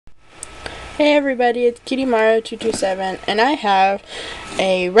Hey everybody, it's Kitty Mario 227 and I have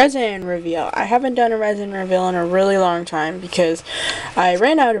a resin reveal. I haven't done a resin reveal in a really long time because I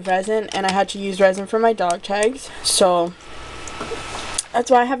ran out of resin and I had to use resin for my dog tags. So that's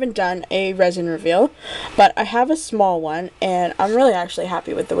why I haven't done a resin reveal. But I have a small one and I'm really actually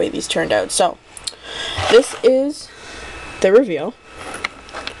happy with the way these turned out. So this is the reveal.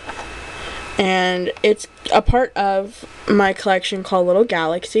 And it's a part of my collection called Little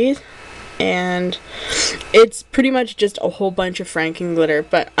Galaxies. And it's pretty much just a whole bunch of Franken glitter,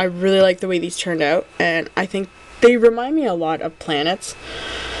 but I really like the way these turned out, and I think they remind me a lot of planets,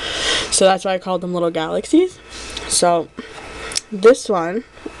 so that's why I called them Little Galaxies. So this one,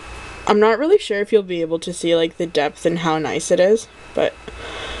 I'm not really sure if you'll be able to see like the depth and how nice it is, but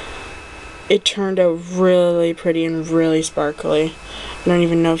it turned out really pretty and really sparkly. I don't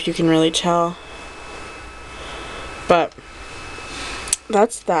even know if you can really tell, but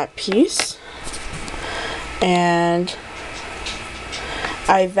that's that piece. And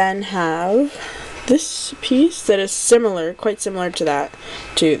I then have this piece that is similar, quite similar to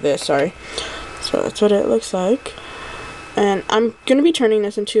this, sorry. So that's what it looks like. And I'm going to be turning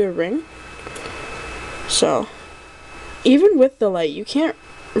this into a ring. So even with the light, you can't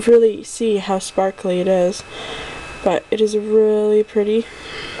really see how sparkly it is, but it is really pretty.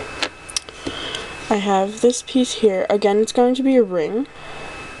 I have this piece here. Again, it's going to be a ring.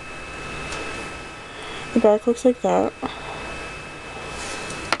 The back looks like that.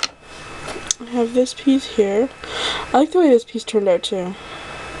 I have this piece here. I like the way this piece turned out too.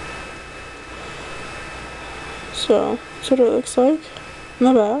 So that's what it looks like in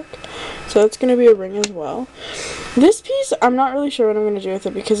the back. So that's going to be a ring as well. This piece, I'm not really sure what I'm going to do with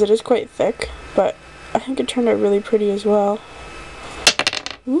it because it is quite thick, but I think it turned out really pretty as well.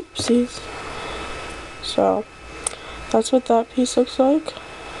 Oopsies. So that's what that piece looks like.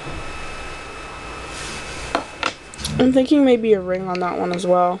 I'm thinking maybe a ring on that one as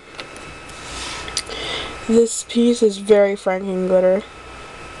well. This piece is very Franken glitter.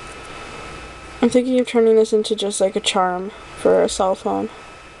 I'm thinking of turning this into just like a charm for a cell phone.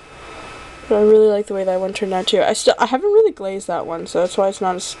 But I really like the way that one turned out too. I haven't really glazed that one, so that's why it's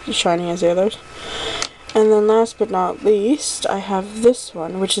not as shiny as the others. And then last but not least, I have this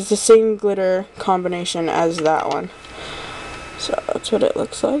one, which is the same glitter combination as that one. So that's what it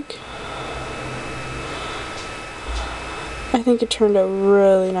looks like. I think it turned out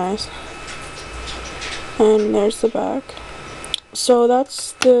really nice. And there's the back. So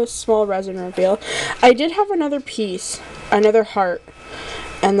that's the small resin reveal. I did have another piece, another heart,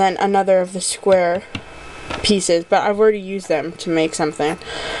 and then another of the square pieces, but I've already used them to make something.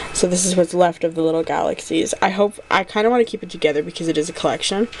 So this is what's left of the Little Galaxies. I kind of want to keep it together because it is a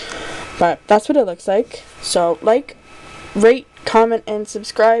collection. But that's what it looks like. So like, rate, comment, and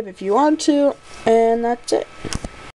subscribe if you want to. And that's it.